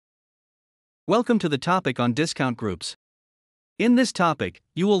Welcome to the topic on discount groups. In this topic,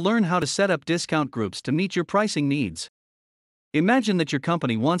 you will learn how to set up discount groups to meet your pricing needs. Imagine that your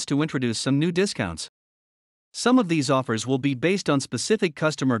company wants to introduce some new discounts. Some of these offers will be based on specific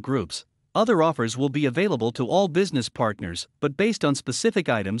customer groups, other offers will be available to all business partners but based on specific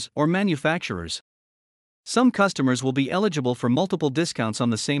items or manufacturers. Some customers will be eligible for multiple discounts on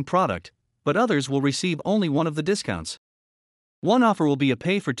the same product, but others will receive only one of the discounts. One offer will be a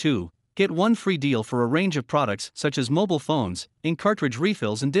pay for two, get one free deal for a range of products such as mobile phones, ink cartridge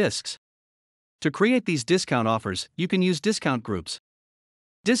refills, and discs. To create these discount offers, you can use discount groups.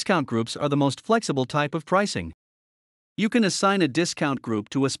 Discount groups are the most flexible type of pricing. You can assign a discount group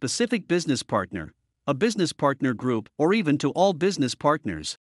to a specific business partner, a business partner group, or even to all business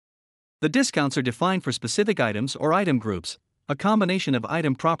partners. The discounts are defined for specific items or item groups, a combination of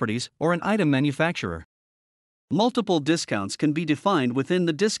item properties, or an item manufacturer. Multiple discounts can be defined within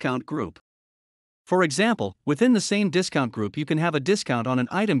the discount group. For example, within the same discount group you can have a discount on an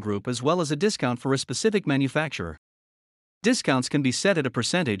item group as well as a discount for a specific manufacturer. Discounts can be set at a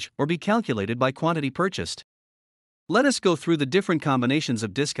percentage or be calculated by quantity purchased. Let us go through the different combinations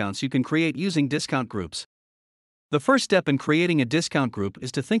of discounts you can create using discount groups. The first step in creating a discount group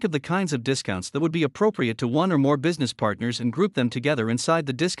is to think of the kinds of discounts that would be appropriate to one or more business partners and group them together inside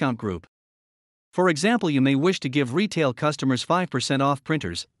the discount group. For example, you may wish to give retail customers 5% off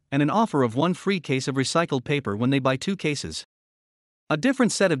printers and an offer of one free case of recycled paper when they buy 2 cases. A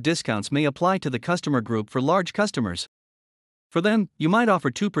different set of discounts may apply to the customer group for large customers. For them, you might offer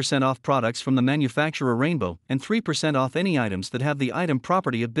 2% off products from the manufacturer Rainbow and 3% off any items that have the item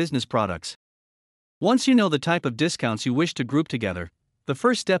property of business products. Once you know the type of discounts you wish to group together, the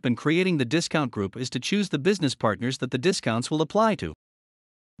first step in creating the discount group is to choose the business partners that the discounts will apply to.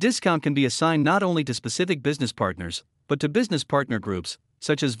 Discount can be assigned not only to specific business partners, but to business partner groups,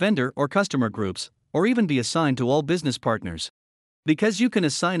 such as vendor or customer groups, or even be assigned to all business partners. Because you can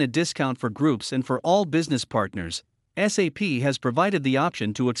assign a discount for groups and for all business partners, SAP has provided the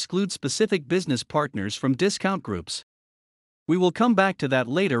option to exclude specific business partners from discount groups. We will come back to that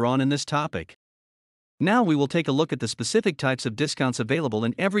later on in this topic. Now we will take a look at the specific types of discounts available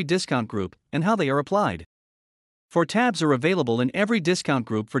in every discount group and how they are applied. 4 tabs are available in every discount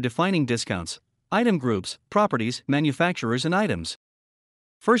group for defining discounts: item groups, properties, manufacturers, and items.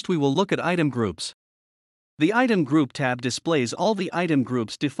 First, we will look at item groups. The item group tab displays all the item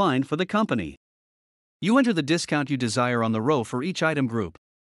groups defined for the company. You enter the discount you desire on the row for each item group.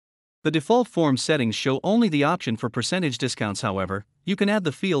 The default form settings show only the option for percentage discounts. However, you can add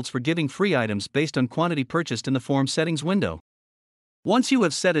the fields for giving free items based on quantity purchased in the form settings window. Once you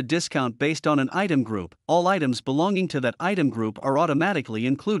have set a discount based on an item group, all items belonging to that item group are automatically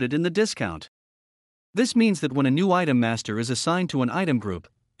included in the discount. This means that when a new item master is assigned to an item group,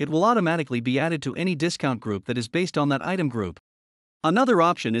 it will automatically be added to any discount group that is based on that item group. Another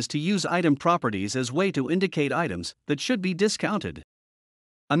option is to use item properties as a way to indicate items that should be discounted.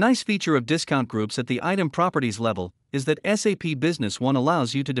 A nice feature of discount groups at the item properties level is that SAP Business One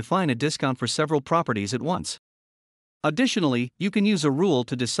allows you to define a discount for several properties at once. Additionally, you can use a rule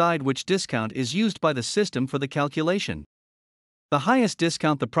to decide which discount is used by the system for the calculation. The highest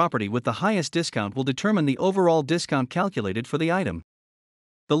discount, the property with the highest discount, will determine the overall discount calculated for the item.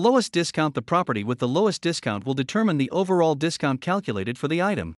 The lowest discount, the property with the lowest discount, will determine the overall discount calculated for the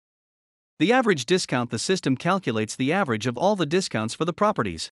item. The average discount, the system calculates the average of all the discounts for the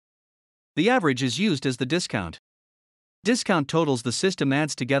properties. The average is used as the discount. Discount totals, the system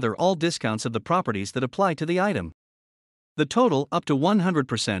adds together all discounts of the properties that apply to the item. The total, up to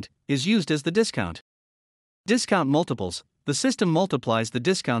 100%, is used as the discount. Discount multiples, the system multiplies the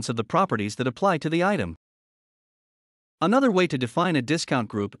discounts of the properties that apply to the item. Another way to define a discount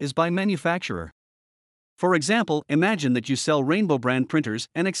group is by manufacturer. For example, imagine that you sell Rainbow brand printers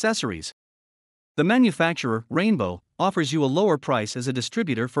and accessories. The manufacturer, Rainbow, offers you a lower price as a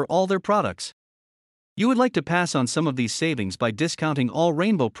distributor for all their products. You would like to pass on some of these savings by discounting all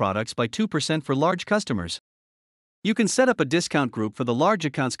Rainbow products by 2% for large customers. You can set up a discount group for the large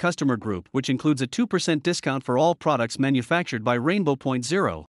accounts customer group, which includes a 2% discount for all products manufactured by Rainbow.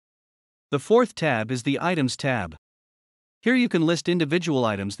 The fourth tab is the Items tab. Here you can list individual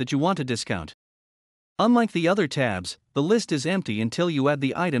items that you want to discount. Unlike the other tabs, the list is empty until you add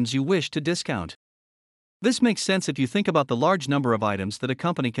the items you wish to discount. This makes sense if you think about the large number of items that a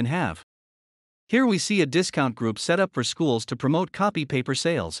company can have. Here we see a discount group set up for schools to promote copy paper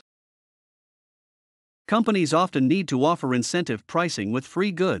sales. Companies often need to offer incentive pricing with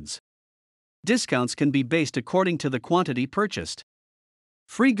free goods. Discounts can be based according to the quantity purchased.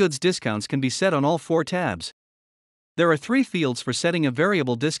 Free goods discounts can be set on all 4 tabs. There are three fields for setting a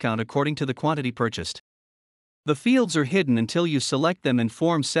variable discount according to the quantity purchased. The fields are hidden until you select them in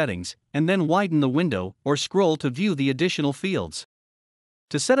Form Settings, and then widen the window or scroll to view the additional fields.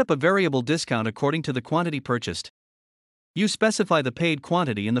 To set up a variable discount according to the quantity purchased, you specify the paid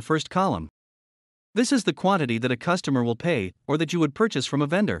quantity in the first column. This is the quantity that a customer will pay or that you would purchase from a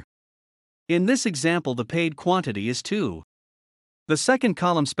vendor. In this example, the paid quantity is 2. The second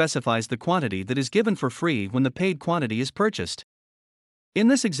column specifies the quantity that is given for free when the paid quantity is purchased. In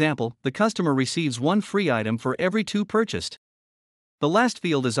this example, the customer receives 1 free item for every 2 purchased. The last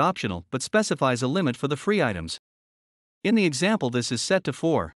field is optional but specifies a limit for the free items. In the example, this is set to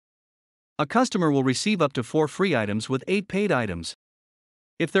 4. A customer will receive up to 4 free items with 8 paid items.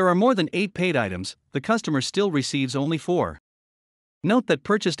 If there are more than 8 paid items, the customer still receives only 4. Note that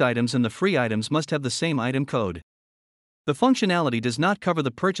purchased items and the free items must have the same item code. The functionality does not cover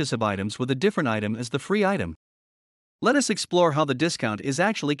the purchase of items with a different item as the free item. Let us explore how the discount is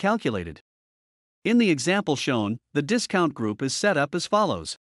actually calculated. In the example shown, the discount group is set up as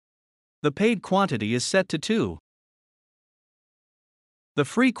follows. The paid quantity is set to 2. The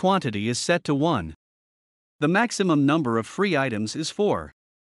free quantity is set to 1. The maximum number of free items is 4.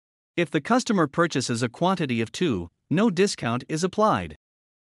 If the customer purchases a quantity of 2, no discount is applied.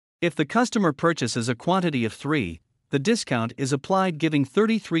 If the customer purchases a quantity of 3, the discount is applied, giving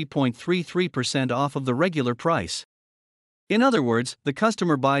 33.33% off of the regular price. In other words, the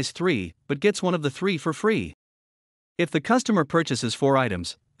customer buys 3 but gets one of the 3 for free. If the customer purchases 4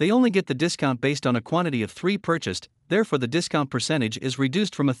 items, they only get the discount based on a quantity of 3 purchased, therefore the discount percentage is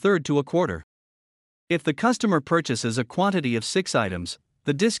reduced from 1/3 to 1/4. If the customer purchases a quantity of 6 items,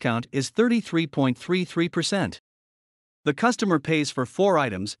 the discount is 33.33%. The customer pays for 4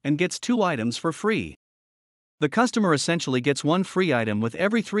 items and gets 2 items for free. The customer essentially gets 1 free item with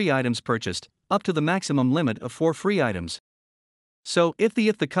every 3 items purchased, up to the maximum limit of 4 free items. So, if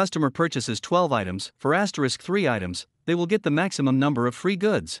the customer purchases 12 items for *3 items, they will get the maximum number of free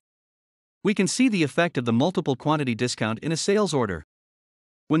goods. We can see the effect of the multiple quantity discount in a sales order.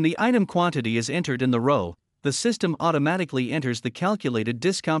 When the item quantity is entered in the row, the system automatically enters the calculated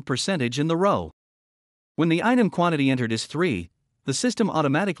discount percentage in the row. When the item quantity entered is 3, the system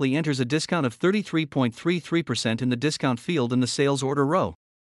automatically enters a discount of 33.33% in the discount field in the sales order row.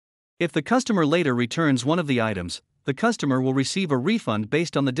 If the customer later returns one of the items, the customer will receive a refund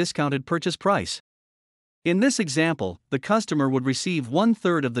based on the discounted purchase price. In this example, the customer would receive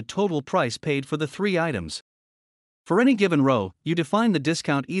 1/3 of the total price paid for the 3 items. For any given row, you define the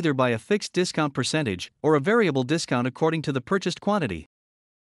discount either by a fixed discount percentage or a variable discount according to the purchased quantity.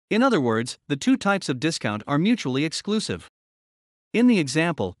 In other words, the two types of discount are mutually exclusive. In the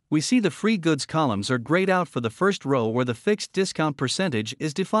example, we see the free goods columns are grayed out for the first row where the fixed discount percentage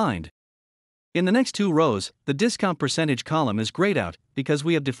is defined. In the next 2 rows, the discount percentage column is grayed out because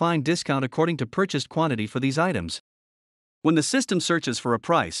we have defined discount according to purchased quantity for these items. When the system searches for a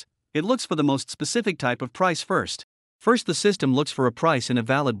price, it looks for the most specific type of price first. First, the system looks for a price in a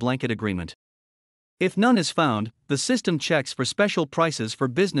valid blanket agreement. If none is found, the system checks for special prices for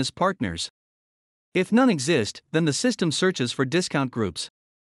business partners. If none exist, then the system searches for discount groups.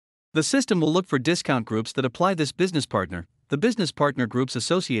 The system will look for discount groups that apply this business partner, the business partner groups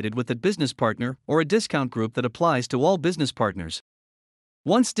associated with that business partner, or a discount group that applies to all business partners.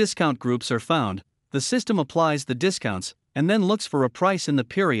 Once discount groups are found, the system applies the discounts and then looks for a price in the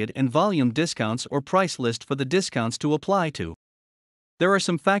period and volume discounts or price list for the discounts to apply to. There are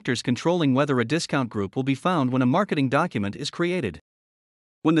some factors controlling whether a discount group will be found when a marketing document is created.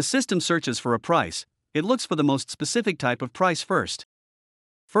 When the system searches for a price, it looks for the most specific type of price first.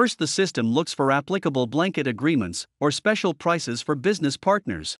 First, the system looks for applicable blanket agreements or special prices for business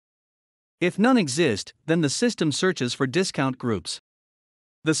partners. If none exist, then the system searches for discount groups.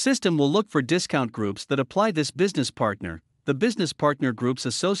 The system will look for discount groups that apply this business partner, the business partner groups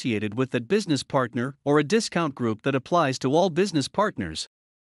associated with that business partner, or a discount group that applies to all business partners.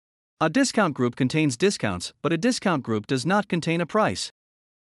 A discount group contains discounts, but a discount group does not contain a price.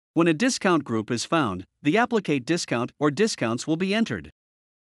 When a discount group is found, the applicate discount or discounts will be entered.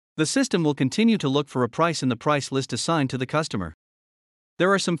 The system will continue to look for a price in the price list assigned to the customer.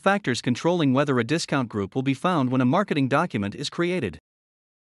 There are some factors controlling whether a discount group will be found when a marketing document is created.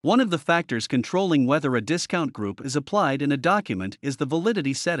 One of the factors controlling whether a discount group is applied in a document is the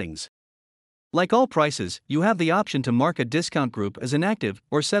validity settings. Like all prices, you have the option to mark a discount group as inactive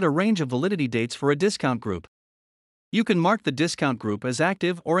or set a range of validity dates for a discount group. You can mark the discount group as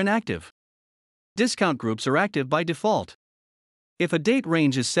active or inactive. Discount groups are active by default. If a date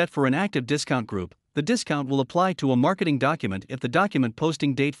range is set for an active discount group, the discount will apply to a marketing document if the document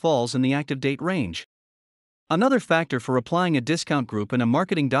posting date falls in the active date range. Another factor for applying a discount group in a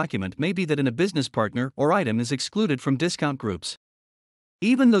marketing document may be that a business partner or item is excluded from discount groups.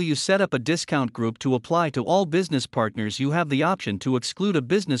 Even though you set up a discount group to apply to all business partners, you have the option to exclude a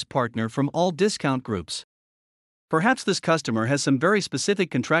business partner from all discount groups. Perhaps this customer has some very specific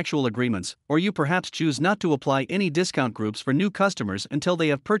contractual agreements, or you perhaps choose not to apply any discount groups for new customers until they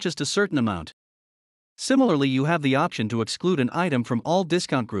have purchased a certain amount. Similarly, you have the option to exclude an item from all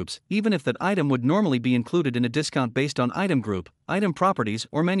discount groups, even if that item would normally be included in a discount based on item group, item properties,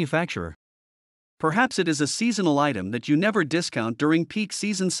 or manufacturer. Perhaps it is a seasonal item that you never discount during peak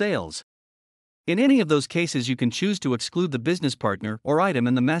season sales. In any of those cases, you can choose to exclude the business partner or item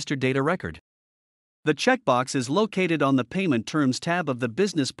in the master data record. The checkbox is located on the Payment Terms tab of the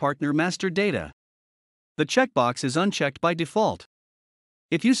Business Partner Master Data. The checkbox is unchecked by default.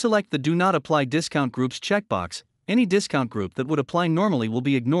 If you select the Do Not Apply Discount Groups checkbox, any discount group that would apply normally will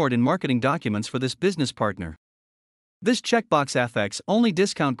be ignored in marketing documents for this business partner. This checkbox affects only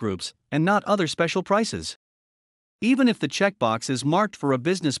discount groups and not other special prices. Even if the checkbox is marked for a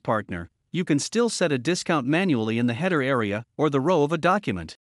business partner, you can still set a discount manually in the header area or the row of a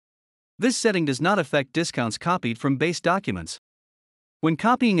document. This setting does not affect discounts copied from base documents. When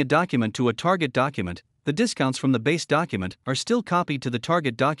copying a document to a target document, the discounts from the base document are still copied to the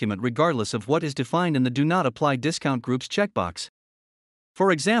target document regardless of what is defined in the Do Not Apply Discount Groups checkbox.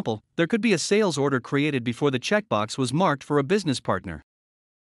 For example, there could be a sales order created before the checkbox was marked for a business partner.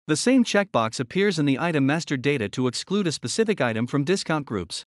 The same checkbox appears in the item master data to exclude a specific item from discount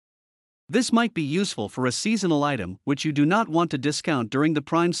groups. This might be useful for a seasonal item which you do not want to discount during the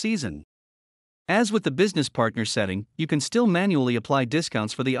prime season. As with the business partner setting, you can still manually apply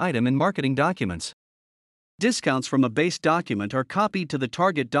discounts for the item in marketing documents. Discounts from a base document are copied to the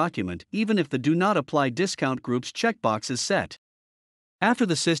target document even if the Do Not Apply Discount Groups checkbox is set. After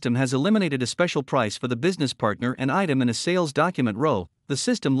the system has eliminated a special price for the business partner and item in a sales document row, the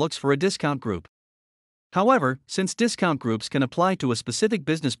system looks for a discount group. However, since discount groups can apply to a specific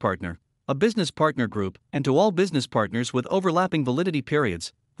business partner, a business partner group, and to all business partners with overlapping validity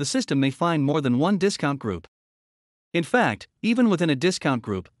periods, the system may find more than one discount group. In fact, even within a discount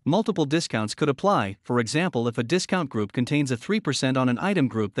group, multiple discounts could apply. For example, if a discount group contains a 3% on an item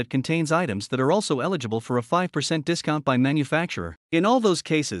group that contains items that are also eligible for a 5% discount by manufacturer. In all those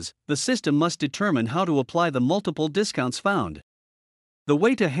cases, the system must determine how to apply the multiple discounts found. The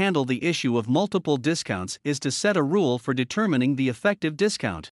way to handle the issue of multiple discounts is to set a rule for determining the effective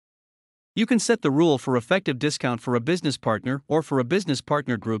discount. You can set the rule for effective discount for a business partner, or for a business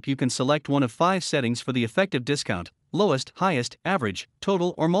partner group you can select one of 5 settings for the effective discount: lowest, highest, average,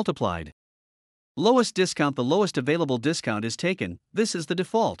 total, or multiplied. Lowest discount: the lowest available discount is taken, this is the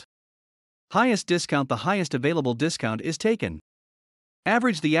default. Highest discount: the highest available discount is taken.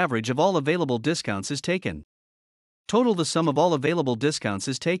 Average: the average of all available discounts is taken. Total: the sum of all available discounts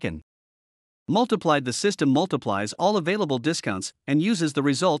is taken. Multiplied: the system multiplies all available discounts and uses the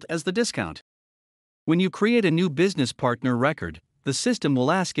result as the discount. When you create a new business partner record, the system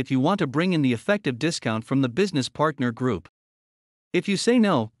will ask if you want to bring in the effective discount from the business partner group. If you say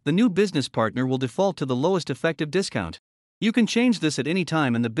no, the new business partner will default to the lowest effective discount. You can change this at any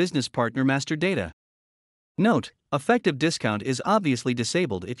time in the business partner master data. Note: effective discount is obviously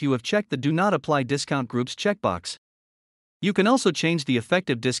disabled if you have checked the Do Not Apply Discount Groups checkbox. You can also change the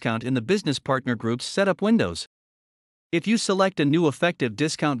effective discount in the business partner group's setup windows. If you select a new effective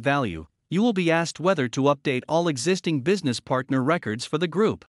discount value, you will be asked whether to update all existing business partner records for the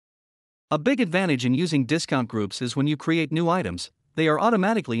group. A big advantage in using discount groups is when you create new items, they are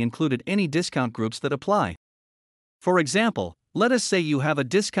automatically included any discount groups that apply. For example, let us say you have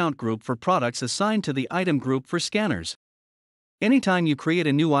a discount group for products assigned to the item group for scanners. Anytime you create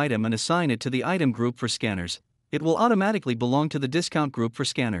a new item and assign it to the item group for scanners, it will automatically belong to the discount group for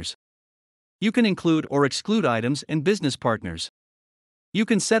scanners. You can include or exclude items and business partners. You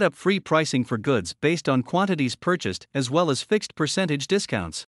can set up free pricing for goods based on quantities purchased as well as fixed percentage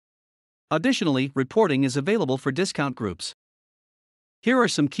discounts. Additionally, reporting is available for discount groups. Here are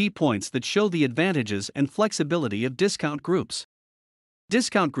some key points that show the advantages and flexibility of discount groups.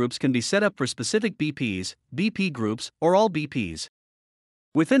 Discount groups can be set up for specific BPs, BP groups, or all BPs.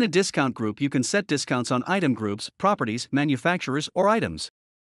 Within a discount group, you can set discounts on item groups, properties, manufacturers, or items.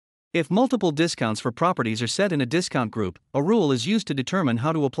 If multiple discounts for properties are set in a discount group, a rule is used to determine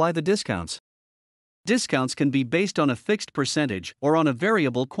how to apply the discounts. Discounts can be based on a fixed percentage or on a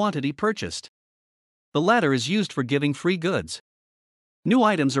variable quantity purchased. The latter is used for giving free goods. New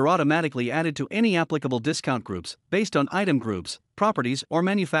items are automatically added to any applicable discount groups based on item groups, properties, or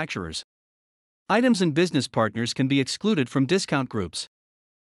manufacturers. Items and business partners can be excluded from discount groups.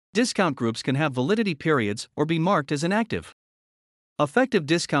 Discount groups can have validity periods or be marked as inactive. Effective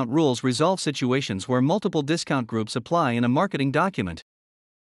discount rules resolve situations where multiple discount groups apply in a marketing document.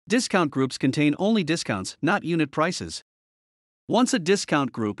 Discount groups contain only discounts, not unit prices. Once a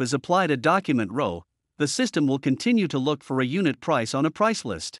discount group is applied a document row, the system will continue to look for a unit price on a price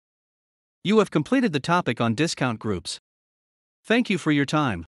list. You have completed the topic on discount groups. Thank you for your time.